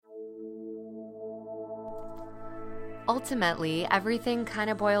Ultimately, everything kind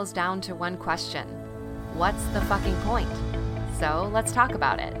of boils down to one question. What's the fucking point? So let's talk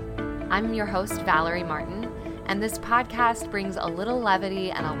about it. I'm your host, Valerie Martin, and this podcast brings a little levity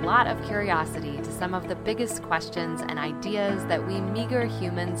and a lot of curiosity to some of the biggest questions and ideas that we meager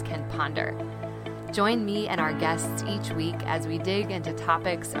humans can ponder. Join me and our guests each week as we dig into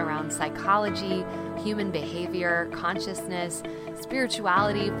topics around psychology, human behavior, consciousness,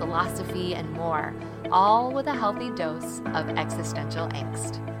 spirituality, philosophy, and more, all with a healthy dose of existential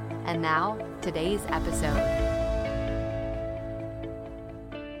angst. And now, today's episode.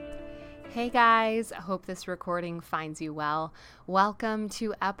 Hey guys, I hope this recording finds you well. Welcome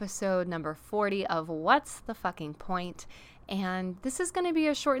to episode number 40 of What's the Fucking Point? And this is going to be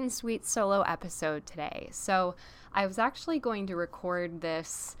a short and sweet solo episode today. So I was actually going to record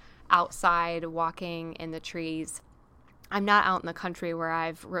this outside walking in the trees. I'm not out in the country where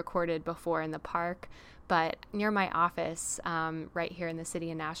I've recorded before in the park, but near my office, right here in the city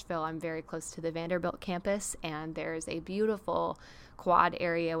of Nashville, I'm very close to the Vanderbilt campus, and there's a beautiful quad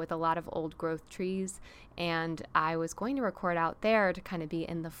area with a lot of old growth trees, and I was going to record out there to kind of be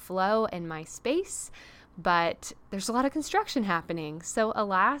in the flow in my space, but there's a lot of construction happening, so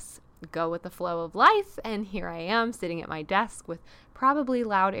alas, go with the flow of life, and here I am sitting at my desk with probably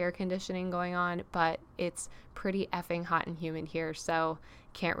loud air conditioning going on, but it's pretty effing hot and humid here, so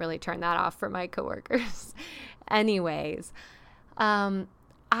can't really turn that off for my coworkers. Anyways,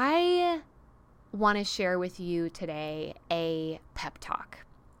 I want to share with you today a pep talk,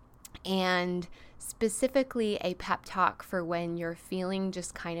 and specifically a pep talk for when you're feeling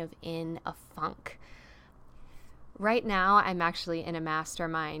just kind of in a funk. Right now, I'm actually in a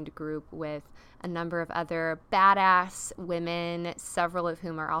mastermind group with a number of other badass women, several of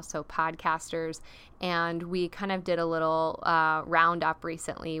whom are also podcasters, and we kind of did a little roundup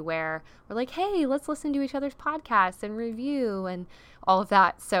recently where we're like, hey, let's listen to each other's podcasts and review and all of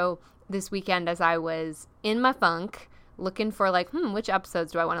that. So this weekend, as I was in my funk, looking for like, which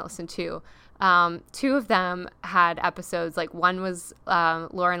episodes do I want to listen to? Two of them had episodes, like one was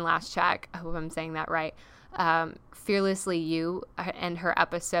Lauren Laschak, I hope I'm saying that right, Fearlessly You, and her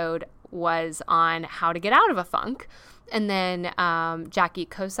episode was on how to get out of a funk. And then Jackie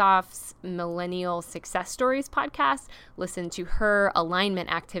Kossoff's Millennial Success Stories podcast, listened to her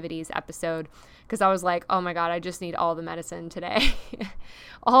alignment activities episode, because I was like, oh my God, I just need all the medicine today.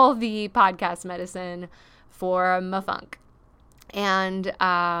 All the podcast medicine for my funk. And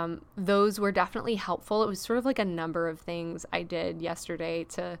those were definitely helpful. It was sort of like a number of things I did yesterday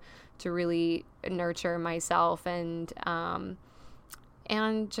to really nurture myself and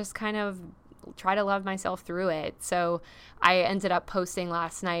just kind of try to love myself through it. So I ended up posting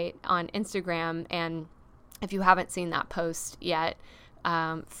last night on Instagram, and if you haven't seen that post yet,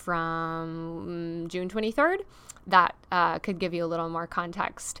 from June 23rd, that could give you a little more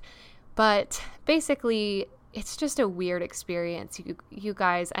context. But basically, it's just a weird experience, you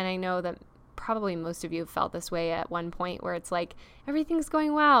guys, and I know that probably most of you have felt this way at one point, where it's like, everything's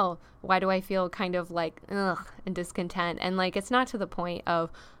going well. Why do I feel kind of like, ugh, and discontent? And like, it's not to the point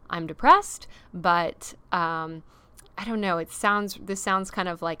of I'm depressed, but I don't know. This sounds kind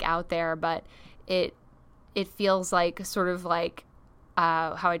of like out there, but it feels like sort of like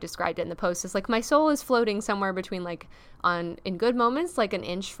how I described it in the post is like my soul is floating somewhere between like in good moments, like an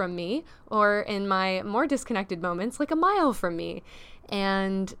inch from me, or in my more disconnected moments, like a mile from me.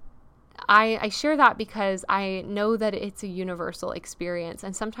 And I share that because I know that it's a universal experience,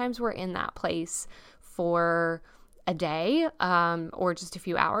 and sometimes we're in that place for a day or just a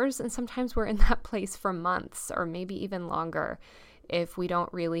few hours, and sometimes we're in that place for months or maybe even longer if we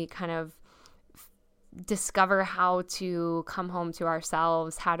don't really kind of discover how to come home to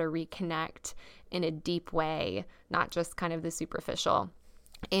ourselves, how to reconnect in a deep way, not just kind of the superficial.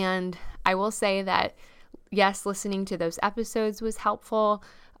 And I will say that, yes, listening to those episodes was helpful.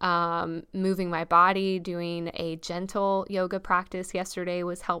 Moving my body, doing a gentle yoga practice yesterday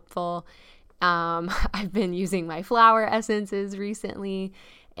was helpful. I've been using my flower essences recently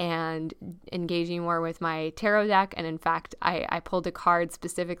and engaging more with my tarot deck. And in fact, I pulled a card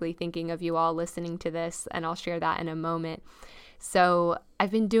specifically thinking of you all listening to this, and I'll share that in a moment. So I've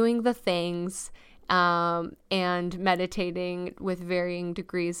been doing the things and meditating with varying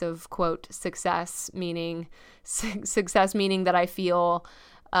degrees of, quote, success, meaning that I feel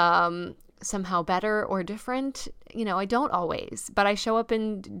somehow better or different. You know, I don't always, but I show up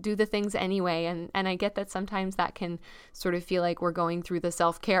and do the things anyway. And I get that sometimes that can sort of feel like we're going through the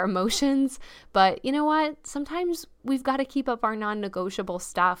self-care emotions, but you know what? Sometimes we've got to keep up our non-negotiable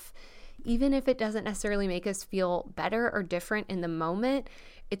stuff. Even if it doesn't necessarily make us feel better or different in the moment,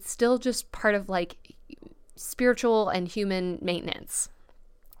 it's still just part of like spiritual and human maintenance.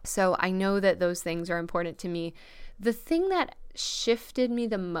 So I know that those things are important to me. The thing that shifted me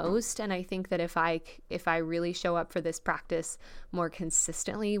the most, and I think that if I really show up for this practice more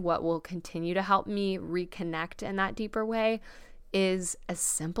consistently, what will continue to help me reconnect in that deeper way is, as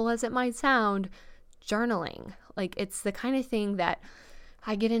simple as it might sound, journaling. Like, it's the kind of thing that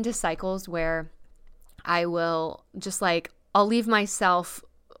I get into cycles where I will just I'll leave myself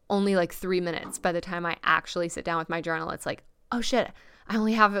only 3 minutes by the time I actually sit down with my journal. It's like, oh shit, I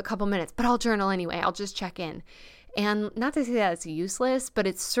only have a couple minutes, but I'll journal anyway. I'll just check in. And not to say that it's useless, but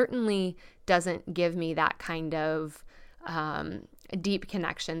it certainly doesn't give me that kind of deep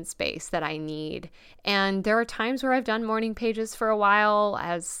connection space that I need. And there are times where I've done morning pages for a while,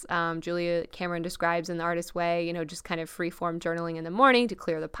 as Julia Cameron describes in The Artist's Way, just kind of free-form journaling in the morning to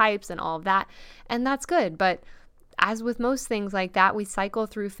clear the pipes and all of that. And that's good. But as with most things like that, we cycle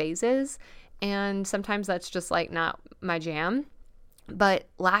through phases. And sometimes that's just not my jam. But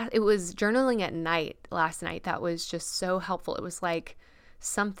it was journaling at night last night that was just so helpful. It was like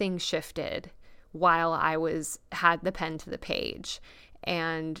something shifted while I had the pen to the page.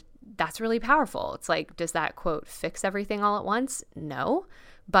 And that's really powerful. It's like, does that quote fix everything all at once? No.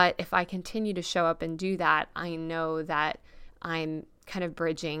 But if I continue to show up and do that, I know that I'm kind of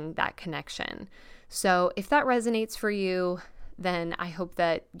bridging that connection. So if that resonates for you, then I hope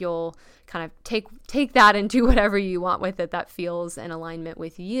that you'll kind of take that and do whatever you want with it that feels in alignment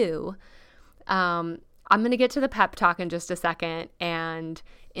with you. I'm going to get to the pep talk in just a second. And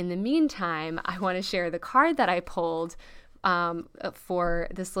in the meantime, I want to share the card that I pulled for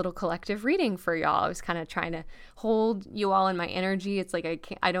this little collective reading for y'all. I was kind of trying to hold you all in my energy. It's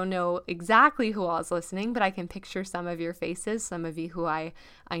like I don't know exactly who all is listening, but I can picture some of your faces, some of you who I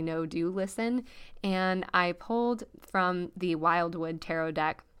know do listen. And I pulled from the Wildwood Tarot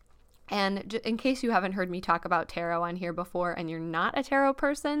deck. And in case you haven't heard me talk about tarot on here before and you're not a tarot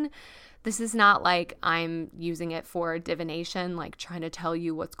person, this is not like I'm using it for divination, like trying to tell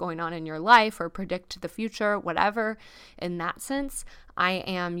you what's going on in your life or predict the future, whatever. In that sense, I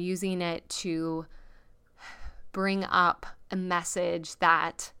am using it to bring up a message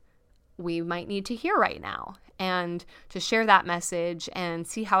that we might need to hear right now, and to share that message and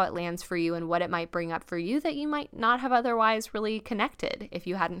see how it lands for you and what it might bring up for you that you might not have otherwise really connected if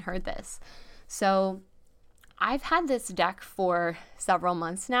you hadn't heard this. So I've had this deck for several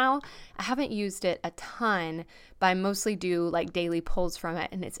months now. I haven't used it a ton, but I mostly do daily pulls from it.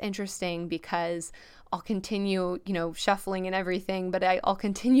 And it's interesting because I'll continue, shuffling and everything, but I'll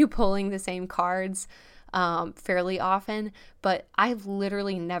continue pulling the same cards fairly often. But I've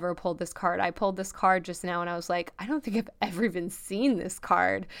literally never pulled this card. I pulled this card just now and I was like, I don't think I've ever even seen this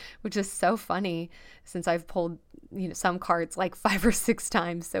card, which is so funny since I've pulled, some cards 5 or 6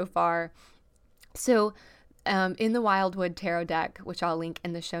 times so far. So in the Wildwood Tarot deck, which I'll link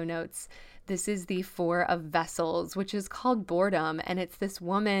in the show notes, this is the 4 of Vessels, which is called Boredom. And it's this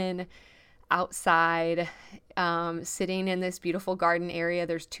woman outside sitting in this beautiful garden area.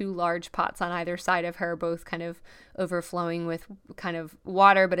 There's 2 large pots on either side of her, both kind of overflowing with kind of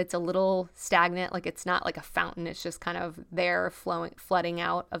water, but it's a little stagnant. It's not like a fountain. It's just kind of there flooding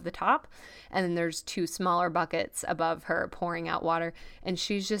out of the top. And then there's 2 smaller buckets above her pouring out water. And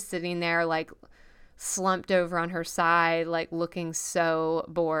she's just sitting there slumped over on her side, looking so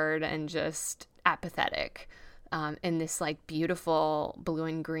bored and just apathetic, in this beautiful blue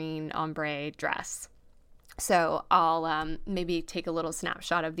and green ombre dress. So I'll maybe take a little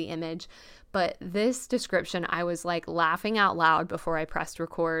snapshot of the image. But this description, I was laughing out loud before I pressed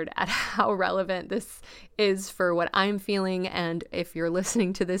record at how relevant this is for what I'm feeling. And if you're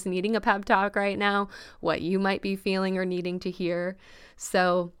listening to this needing a pep talk right now, what you might be feeling or needing to hear.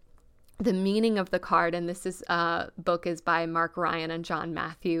 So the meaning of the card, and this book is by Mark Ryan and John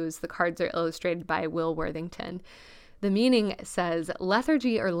Matthews. The cards are illustrated by Will Worthington. The meaning says,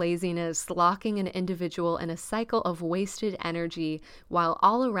 lethargy or laziness locking an individual in a cycle of wasted energy, while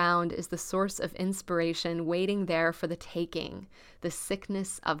all around is the source of inspiration waiting there for the taking, the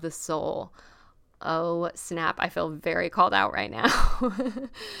sickness of the soul. Oh, snap. I feel very called out right now.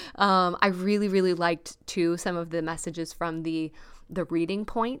 I really, really liked, too, some of the messages from the reading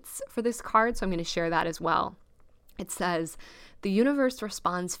points for this card, so I'm going to share that as well. It says, The universe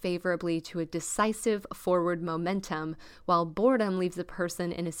responds favorably to a decisive forward momentum, while boredom leaves a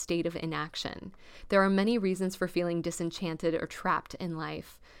person in a state of inaction. There are many reasons for feeling disenchanted or trapped in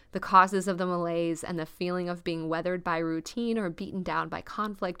life. The causes of the malaise and the feeling of being weathered by routine or beaten down by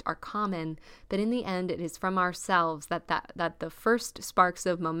conflict are common, but in the end, it is from ourselves that the first sparks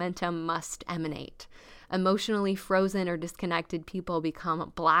of momentum must emanate. Emotionally frozen or disconnected people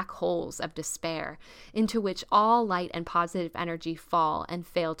become black holes of despair, into which all light and positive energy fall and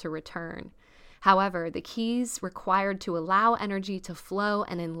fail to return. However, the keys required to allow energy to flow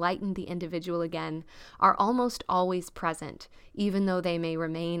and enlighten the individual again are almost always present, even though they may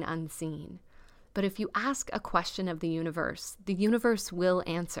remain unseen. But if you ask a question of the universe will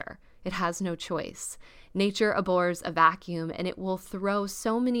answer. It has no choice. Nature abhors a vacuum, and it will throw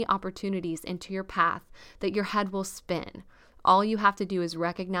so many opportunities into your path that your head will spin. All you have to do is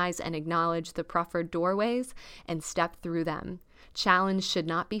recognize and acknowledge the proffered doorways and step through them. Challenge should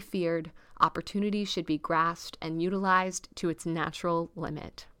not be feared. Opportunity should be grasped and utilized to its natural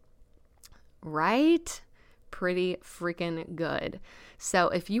limit. Right? Pretty freaking good. So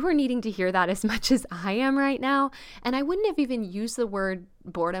if you were needing to hear that as much as I am right now, and I wouldn't have even used the word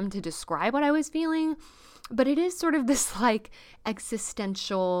boredom to describe what I was feeling, but it is sort of this like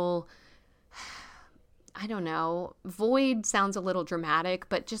existential, I don't know, void sounds a little dramatic,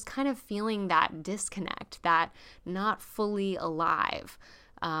 but just kind of feeling that disconnect, that not fully alive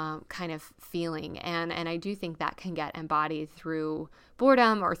kind of feeling. And I do think that can get embodied through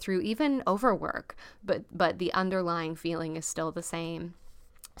boredom or through even overwork, but the underlying feeling is still the same.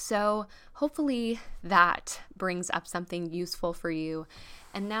 So hopefully that brings up something useful for you.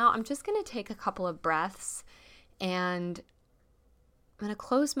 And now I'm just going to take a couple of breaths, and I'm going to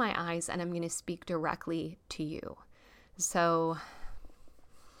close my eyes and I'm going to speak directly to you. So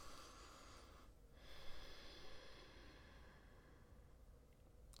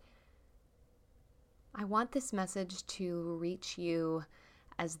I want this message to reach you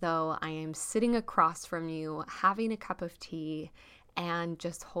as though I am sitting across from you, having a cup of tea, and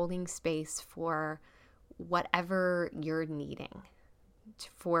just holding space for whatever you're needing,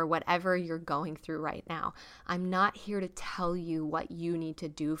 for whatever you're going through right now. I'm not here to tell you what you need to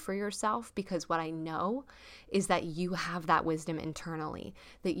do for yourself, because what I know is that you have that wisdom internally,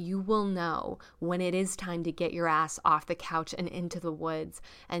 that you will know when it is time to get your ass off the couch and into the woods,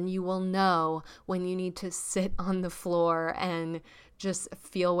 and you will know when you need to sit on the floor and just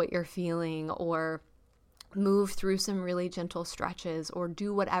feel what you're feeling, or move through some really gentle stretches, or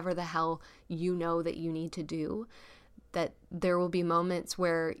do whatever the hell you know that you need to do. That there will be moments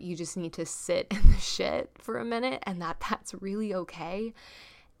where you just need to sit in the shit for a minute, and that's really okay.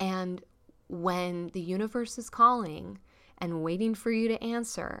 And when the universe is calling and waiting for you to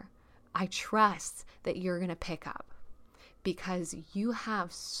answer, I trust that you're going to pick up, because you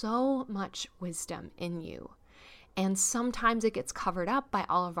have so much wisdom in you. And sometimes it gets covered up by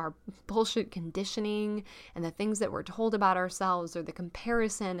all of our bullshit conditioning and the things that we're told about ourselves, or the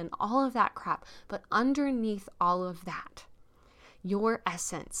comparison and all of that crap. But underneath all of that, your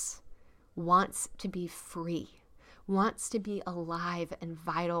essence wants to be free, wants to be alive and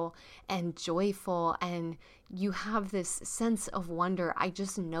vital and joyful. And you have this sense of wonder. I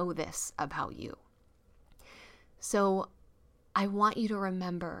just know this about you. So I want you to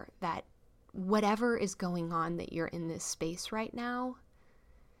remember that whatever is going on, that you're in this space right now,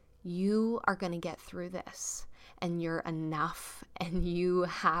 you are going to get through this, and you're enough, and you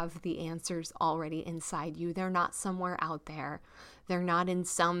have the answers already inside you. They're not somewhere out there. They're not in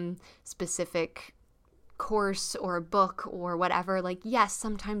some specific course or book or whatever. Like, yes,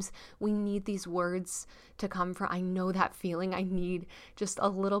 sometimes we need these words to come from. I know that feeling. I need just a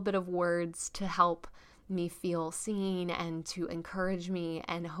little bit of words to help me feel seen and to encourage me,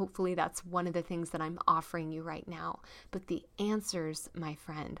 and hopefully that's one of the things that I'm offering you right now. But the answers, my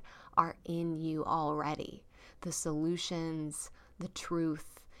friend, are in you already. The solutions, the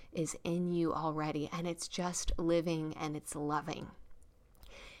truth is in you already, and it's just living and it's loving.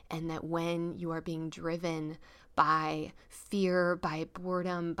 And that when you are being driven by fear, by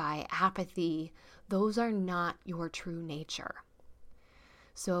boredom, by apathy, those are not your true nature.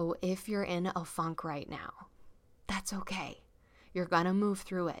 So if you're in a funk right now, that's okay. You're going to move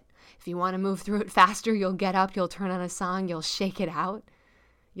through it. If you want to move through it faster, you'll get up, you'll turn on a song, you'll shake it out,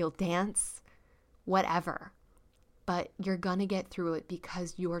 you'll dance, whatever. But you're going to get through it,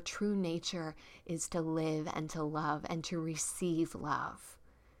 because your true nature is to live and to love and to receive love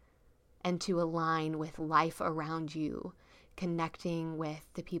and to align with life around you, connecting with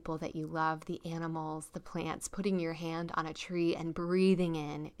the people that you love, the animals, the plants, putting your hand on a tree and breathing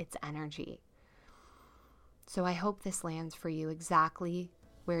in its energy. So I hope this lands for you exactly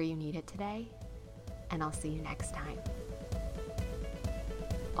where you need it today, and I'll see you next time.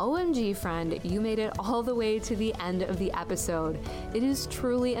 OMG, friend, you made it all the way to the end of the episode. It is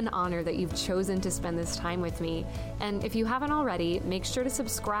truly an honor that you've chosen to spend this time with me. And if you haven't already, make sure to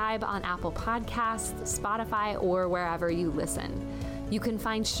subscribe on Apple Podcasts, Spotify, or wherever you listen. You can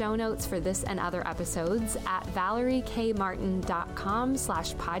find show notes for this and other episodes at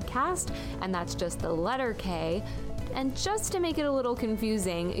valeriekmartin.com/podcast, and that's just the letter K. And just to make it a little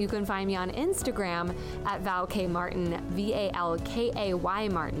confusing, you can find me on Instagram at valkmartin, VALKAY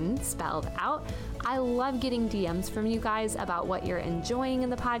Martin, spelled out. I love getting DMs from you guys about what you're enjoying in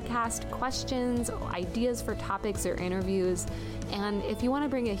the podcast, questions, ideas for topics or interviews. And if you want to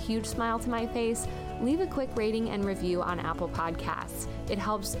bring a huge smile to my face, leave a quick rating and review on Apple Podcasts. It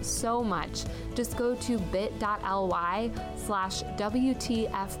helps so much. Just go to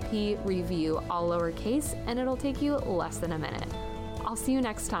bit.ly/WtFP review, all lowercase, and it'll take you less than a minute. I'll see you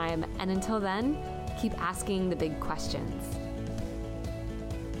next time, and until then, keep asking the big questions.